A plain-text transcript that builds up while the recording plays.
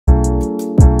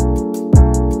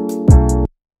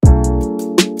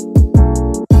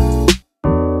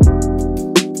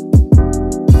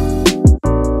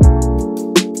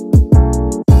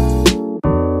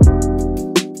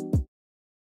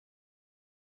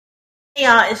Hey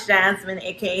y'all, it's Jasmine,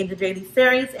 aka the JD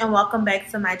Series, and welcome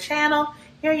back to my channel.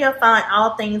 Here you'll find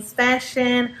all things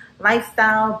fashion,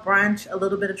 lifestyle, brunch, a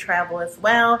little bit of travel as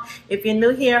well. If you're new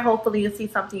here, hopefully you'll see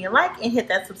something you like and hit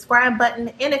that subscribe button.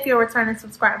 And if you're a returning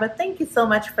subscriber, thank you so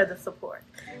much for the support.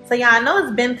 So y'all, I know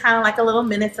it's been kind of like a little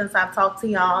minute since I've talked to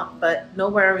y'all, but no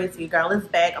worries, your girl is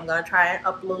back. I'm going to try and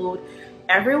upload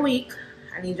every week.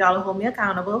 I need y'all to hold me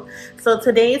accountable. So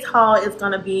today's haul is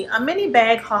going to be a mini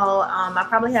bag haul. I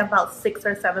probably have about 6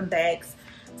 or 7 bags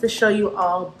to show you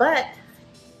all. But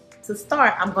to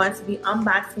start, I'm going to be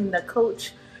unboxing the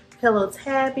Coach Pillow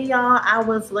Tabby, y'all. I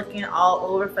was looking all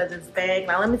over for this bag.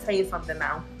 Now, let me tell you something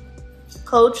now.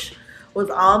 Coach was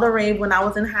all the rave when I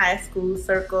was in high school,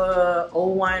 circa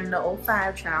 01 to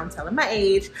 05, child, I'm telling my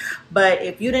age. But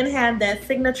if you didn't have that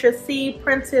signature C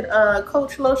printed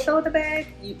Coach low shoulder bag,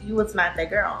 you was not that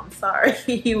girl. I'm sorry,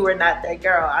 you were not that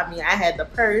girl. I mean, I had the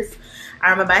purse.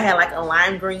 I remember I had like a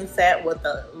lime green set with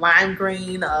the lime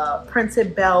green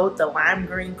printed belt, the lime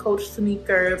green Coach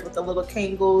sneakers with the little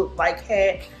Kangol like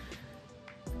hat.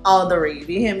 All the rave,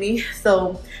 you hear me?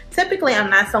 So typically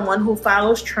I'm not someone who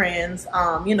follows trends.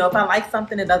 You know, if I like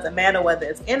something, it doesn't matter whether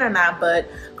it's in or not, but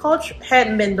Coach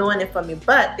hadn't been doing it for me,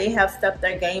 but they have stepped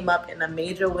their game up in a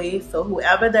major way. So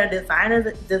whoever their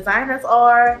designers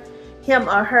are, him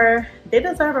or her, they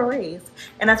deserve a raise.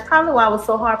 And that's probably why it was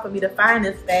so hard for me to find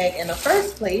this bag in the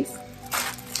first place.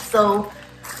 So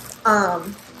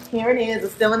here it is.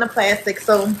 It's still in the plastic.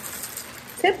 So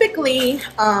typically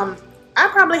I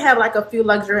probably have like a few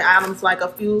luxury items, like a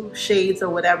few shades or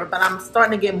whatever, but I'm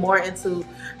starting to get more into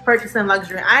purchasing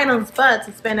luxury items. But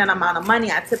to spend that amount of money,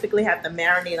 I typically have to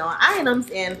marinate on items,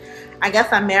 and I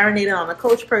guess I marinated on the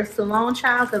Coach purse too long,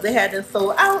 child, because it hadn't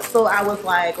sold out. So I was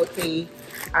like, okay,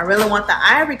 I really want the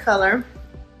ivory color,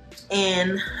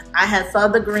 and I had saw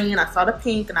the green, I saw the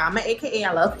pink, and I'm an AKA,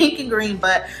 I love pink and green,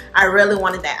 but I really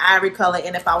wanted that ivory color.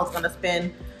 And if I was going to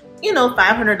spend, you know,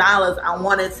 $500, I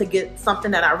wanted to get something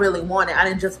that I really wanted. I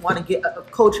didn't just want to get a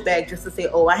Coach bag just to say,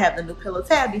 oh, I have the new Pillow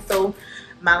Tabby. So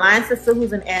my line sister,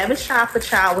 who's an avid shopper,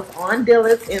 child, was on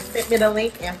Dillard and sent me the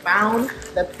link and found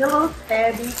the Pillow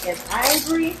Tabby in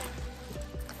ivory.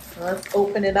 Let's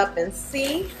open it up and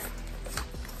see.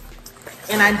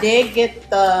 And I did get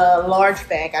the large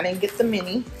bag. I didn't get the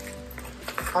mini.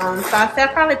 So I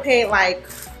probably paid, like,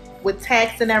 with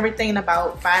tax and everything,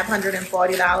 about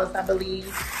 $540, I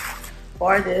believe.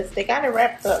 For this, they got it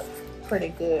wrapped up pretty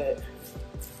good.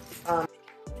 So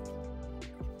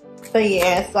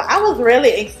yeah, so I was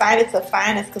really excited to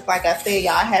find this because, like I said,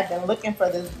 y'all, I have been looking for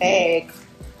this bag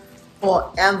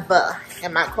forever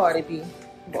in my Cardi B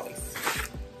voice.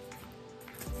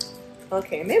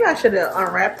 Okay, maybe I should have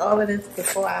unwrapped all of this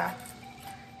before I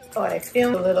started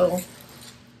filming. A little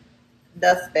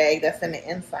dust bag that's in the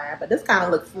inside, but this kind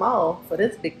of looks small for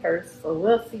this big purse, so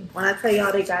we'll see. When I tell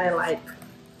y'all they got it, like,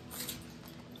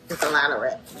 it's a lot of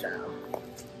wraps, child.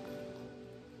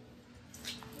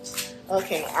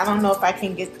 Okay, I don't know if I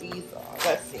can get these off.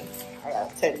 Let's see. I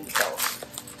gotta take these off.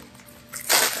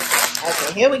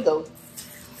 Okay, here we go.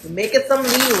 We're making some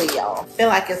leeway, y'all. Feel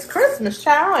like it's Christmas,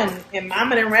 child, and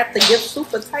Mama done wrapped the gift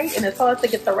super tight, and it's hard to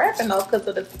get the wrapping off because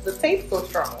of the tape so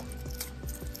strong.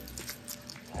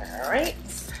 All right.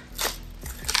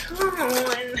 Come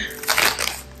on.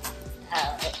 All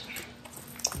right.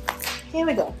 Here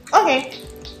we go. Okay.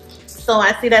 So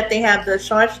I see that they have the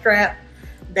short strap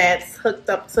that's hooked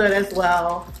up to it as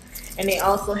well. And they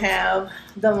also have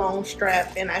the long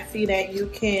strap. And I see that you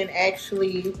can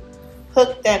actually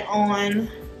hook that on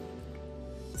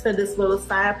to this little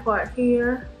side part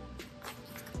here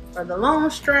for the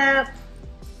long strap.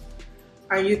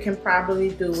 Or you can probably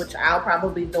do, which I'll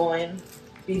probably be doing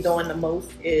the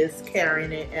most, is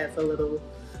carrying it as a little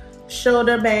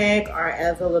shoulder bag or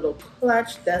as a little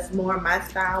clutch. That's more my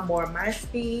style, more my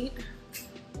speed.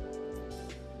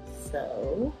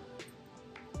 So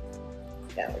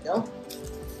there we go.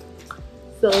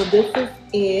 So this is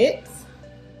it.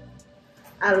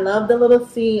 I love the little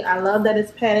C. I love that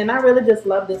it's padded, and I really just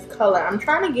love this color. I'm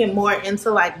trying to get more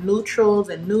into like neutrals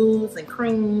and nudes and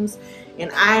creams and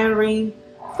ivory.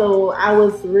 So I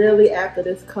was really after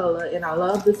this color, and I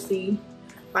love the C.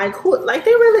 Like, who, like,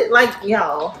 they really, like,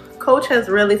 y'all, Coach has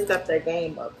really stepped their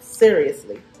game up.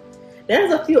 Seriously.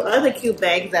 There's a few other cute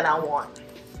bags that I want.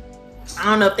 I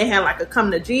don't know if they have like a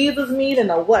come to Jesus meeting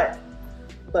or what,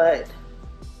 but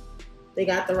they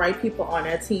got the right people on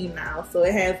their team now. So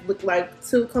it has looked like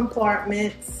 2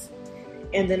 compartments,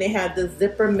 and then they have the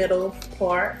zipper middle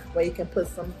part where you can put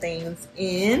some things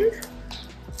in.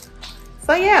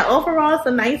 So yeah, overall it's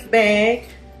a nice bag.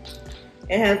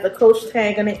 It has the Coach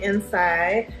tag on the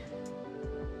inside.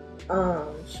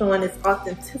 showing its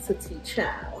authenticity,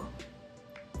 child.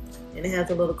 And it has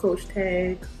a little Coach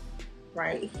tag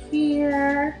right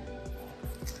here.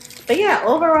 But yeah,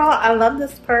 overall, I love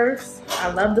this purse.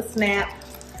 I love the snap.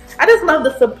 I just love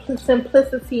the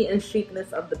simplicity and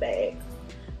chicness of the bag.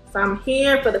 So I'm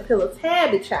here for the Pillow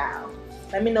Tabby, child.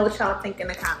 Let me know what y'all think in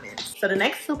the comments. So the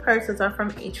next two purses are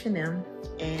from H&M.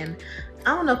 And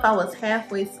I don't know if I was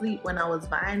halfway asleep when I was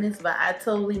buying this, but I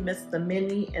totally missed the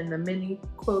mini and the mini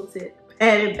quilted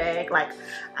padded bag. Like,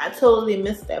 I totally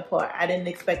missed that part. I didn't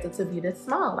expect it to be this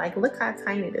small. Like, look how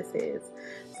tiny this is.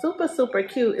 Super, super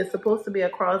cute. It's supposed to be a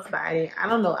crossbody. I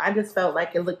don't know. I just felt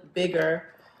like it looked bigger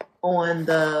on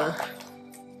the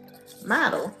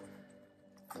model.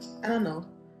 I don't know.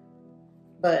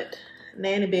 But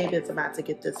Nanny Baby is about to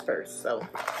get this first. So,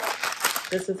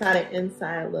 this is how the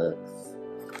inside looks.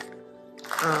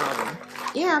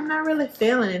 Yeah, I'm not really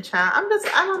feeling it, child.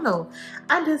 I don't know.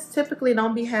 I just typically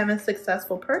don't be having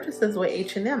successful purchases with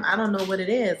H&M. I don't know what it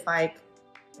is. Like,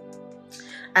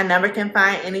 I never can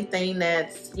find anything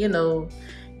that's, you know,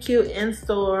 cute in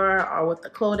store or with the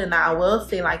clothing. Now, I will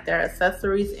say, like, their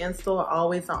accessories in store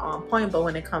always are on point, but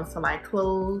when it comes to, like,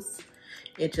 clothes,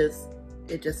 it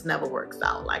just never works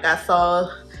out. Like,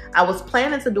 I was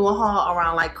planning to do a haul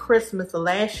around like Christmas of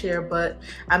last year, but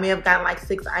I may have gotten like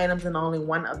 6 items and only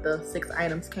one of the 6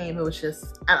 items came. It was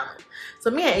just, I don't know.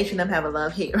 So me and H&M have a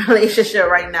love-hate relationship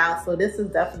right now. So this is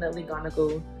definitely gonna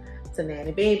go to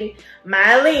Nanny Baby.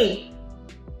 Miley,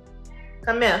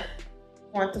 come here.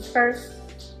 Want this purse?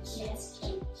 Yes.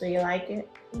 Do you like it?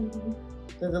 Mm-hmm.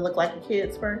 Does it look like a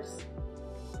kid's purse?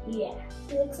 Yeah.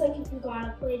 It looks like if you go on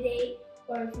a play date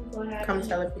or if you're going out. Come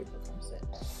tell the people. Come sit.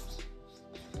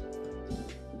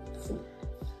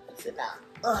 Sit down.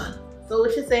 Ugh. So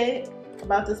what you said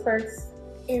about this purse?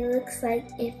 It looks like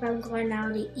if I'm going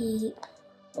out to eat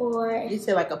or... You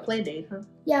said like a play date, huh?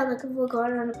 Yeah, like if we're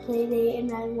going on a play date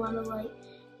and I want to like,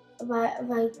 if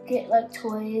I get like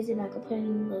toys and I can put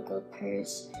in like a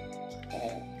purse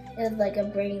and like a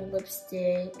brain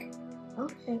lipstick.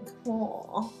 Okay, cool.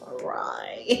 All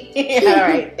right. All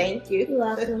right, thank you. You're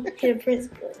welcome. Hit a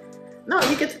principal. No,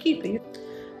 you get to keep it.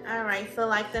 All right, so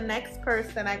like the next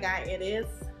purse that I got,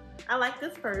 I like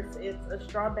this purse. It's a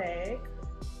straw bag.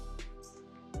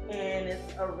 And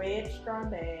it's a red straw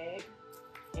bag.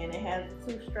 And it has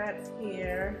 2 straps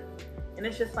here. And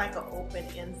it's just like an open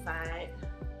inside.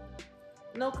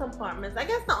 No compartments. I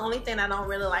guess the only thing I don't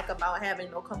really like about having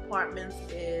no compartments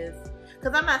is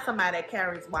because I'm not somebody that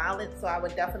carries wallets, so I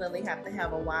would definitely have to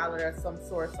have a wallet of some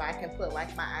sort so I can put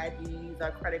like my IDs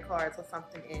or credit cards or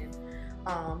something in.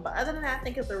 But other than that, I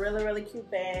think it's a really, really cute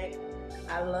bag.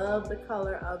 I love the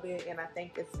color of it, and I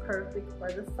think it's perfect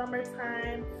for the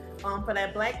summertime. For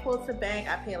that black quilted bag,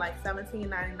 I paid like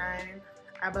 $17.99.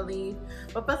 I believe,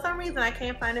 but for some reason I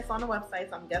can't find this on the website,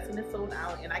 so I'm guessing it's sold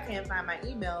out, and I can't find my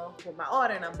email with my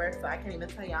order number, so I can't even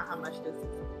tell y'all how much this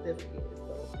is.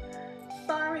 So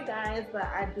sorry guys, but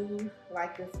I do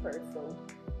like this purse, so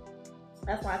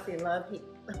that's why I say love hate,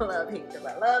 love hate, because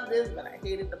I love this, but I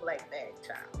hated the black bag,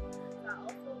 child. I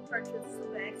also purchased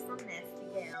 2 bags from Nasty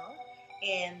Gal,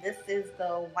 and this is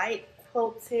the white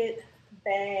quilted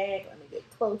bag. Let me get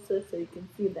closer so you can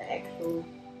see the actual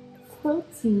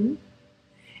quilting.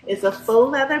 It's a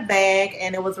faux leather bag,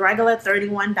 and it was regular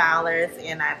 $31,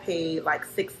 and I paid like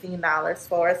 $16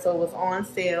 for it, so it was on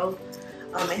sale.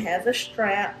 It has a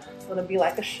strap. It's gonna be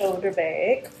like a shoulder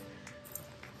bag.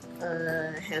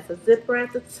 It has a zipper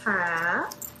at the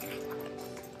top.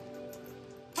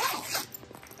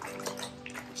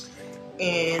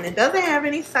 And it doesn't have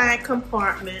any side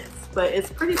compartments, but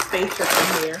it's pretty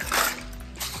spacious in here.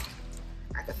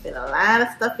 I can fit a lot of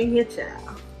stuff in here, child.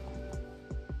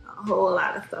 A whole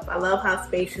lot of stuff. I love how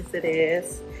spacious it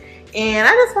is. And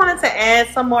I just wanted to add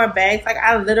some more bags. Like,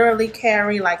 I literally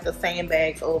carry like the same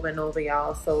bags over and over,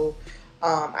 y'all. So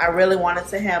I really wanted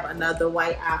to have another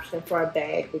white option for a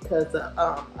bag, because the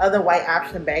other white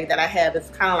option bag that I have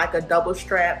is kind of like a double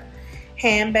strap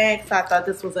handbag. So I thought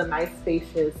this was a nice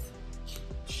spacious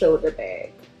shoulder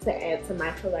bag to add to my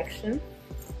collection.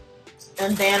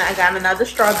 And then I got another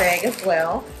straw bag as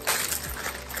well.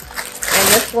 And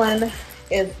this one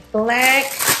is black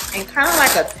and kind of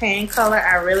like a tan color.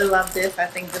 I really love this. I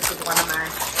think this is one of my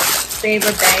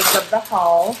favorite bags of the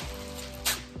haul.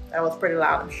 That was pretty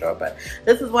loud, I'm sure, but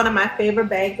this is one of my favorite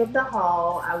bags of the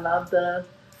haul. I love the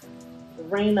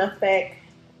ring effect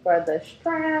for the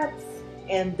straps.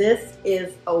 And this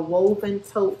is a woven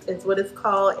tote is what it's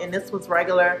called. And this was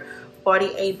regular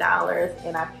 $48,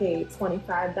 and I paid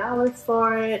 $25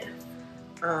 for it.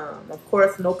 Of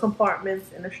course, no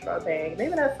compartments in the straw bag.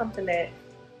 Maybe that's something that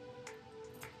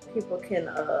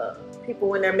people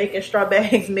when they're making straw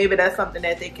bags, maybe that's something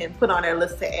that they can put on their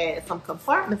list to add some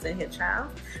compartments in here,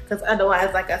 child. Because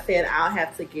otherwise, like I said, I'll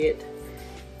have to get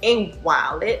a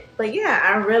wallet. But yeah,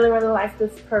 I really like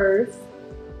this purse.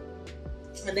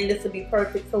 I think this would be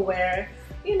perfect to wear,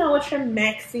 you know, with your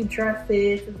maxi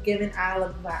dresses. It's giving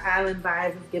island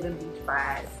vibes, it's giving beach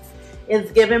vibes.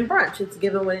 It's giving brunch. It's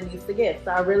giving what it needs to give.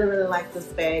 So I really like this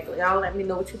bag. Y'all let me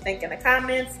know what you think in the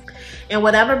comments. And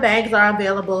whatever bags are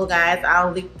available, guys,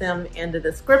 I'll link them in the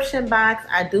description box.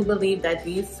 I do believe that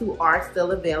these two are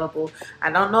still available. I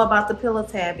don't know about the Pillow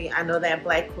Tabby. I know that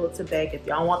black quilted bag. If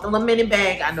y'all want the little mini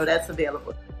bag, I know that's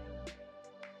available.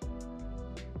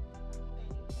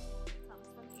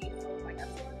 Like I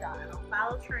told y'all, I don't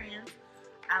follow trends.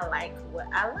 I like what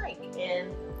I like.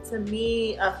 And to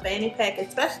me, a fanny pack,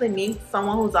 especially me,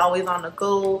 someone who's always on the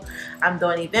go, I'm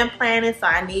doing event planning, so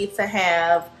I need to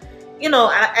have, you know,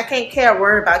 I can't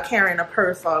worry about carrying a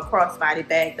purse or a crossbody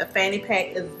bag. The fanny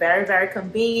pack is very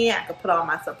convenient. I can put all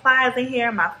my supplies in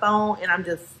here, my phone, and I'm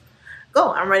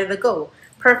ready to go.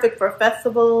 Perfect for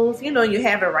festivals. You know, you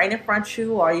have it right in front of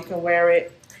you, or you can wear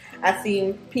it. I've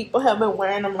seen people have been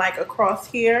wearing them like across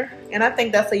here, and I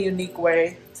think that's a unique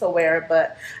way to wear it,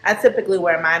 but I typically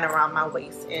wear mine around my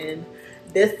waist. And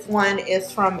this one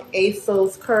is from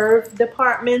ASOS Curve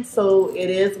department, so it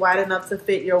is wide enough to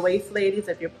fit your waist, ladies,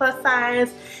 if you're plus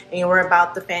size and you're worried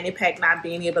about the fanny pack not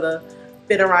being able to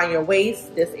fit around your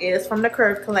waist. This is from the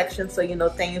Curve collection, so you know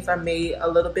things are made a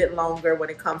little bit longer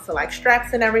when it comes to like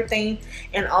straps and everything.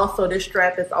 And also this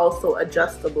strap is also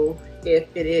adjustable if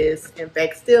it is in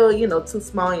fact still, you know, too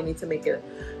small. You need to make it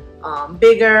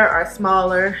bigger or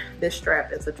smaller. This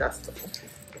strap is adjustable.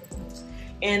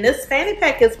 And this fanny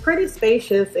pack is pretty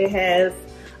spacious. It has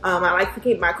I like to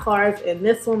keep my cards in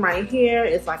this one right here.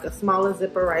 It's like a smaller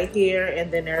zipper right here,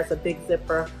 and then there's a big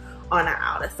zipper on the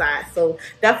outer side. So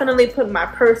definitely put my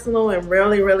personal and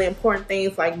really important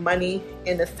things like money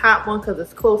in this top one because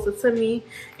it's closer to me,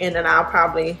 and then I'll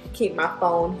probably keep my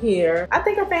phone here. I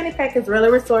think a fanny pack is really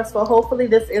resourceful. Hopefully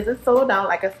this isn't sold out.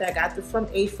 Like I said, I got this from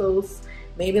ASOS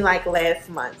maybe like last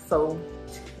month, so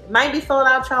it might be sold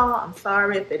out, y'all. I'm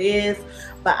sorry if it is,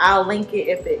 but I'll link it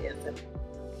if it isn't.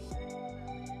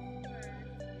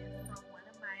 From one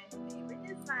of my favorite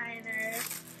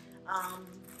designers,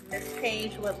 Miss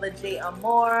Page with Legit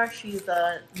Amor. She's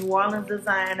a New Orleans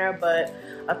designer, but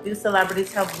a few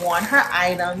celebrities have worn her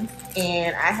items,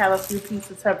 and I have a few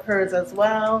pieces of hers as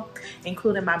well,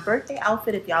 including my birthday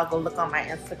outfit. If y'all go look on my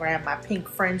Instagram, my pink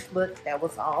fringe look, that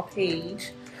was all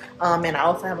Paige. And I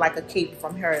also have like a cape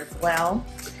from her as well.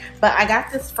 But I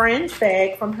got this fringe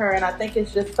bag from her, and I think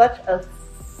it's just such a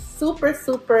super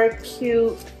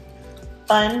cute,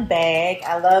 fun bag.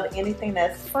 I love anything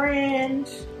that's fringe.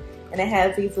 And it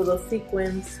has these little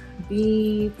sequins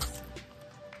beads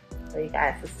for you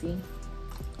guys to see,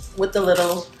 with the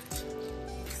little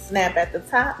snap at the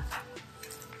top.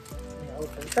 It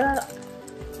opens up,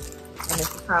 and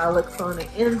this is how it looks on the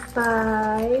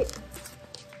inside.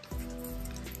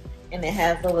 And it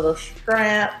has a little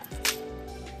strap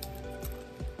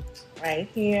right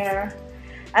here.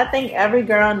 I think every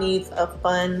girl needs a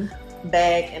fun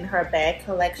bag in her bag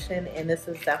collection, and this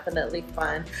is definitely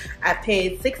fun. I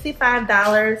paid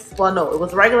 $65. Well, no, it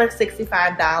was regular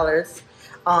 $65,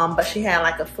 but she had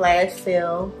like a flash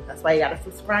sale. That's why you gotta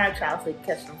subscribe, child, so you can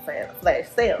catch them flash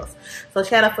sales. So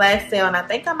she had a flash sale, and I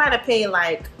think I might have paid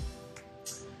like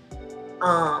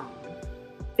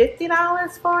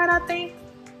 $50 for it, I think.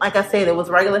 Like I said, it was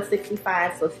regular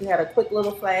 $65, so she had a quick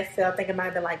little flash sale. I think it might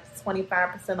have been like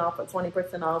 25% off or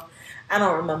 20% off. I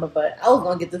don't remember, but I was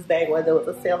going to get this bag whether it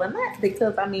was a sale or not,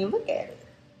 because, I mean, look at it.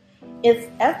 It's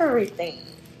everything.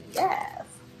 Yes.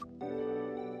 All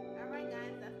right,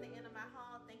 guys, that's the end of my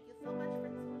haul. Thank you so much for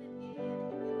tuning in. If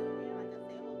you're new here, like I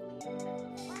said, hopefully you hit that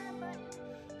subscribe button.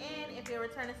 And if you're a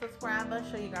returning subscriber,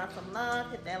 show your girl some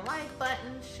love. Hit that like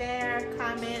button, share,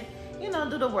 comment, you know,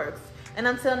 do the works. And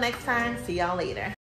until next time, see y'all later.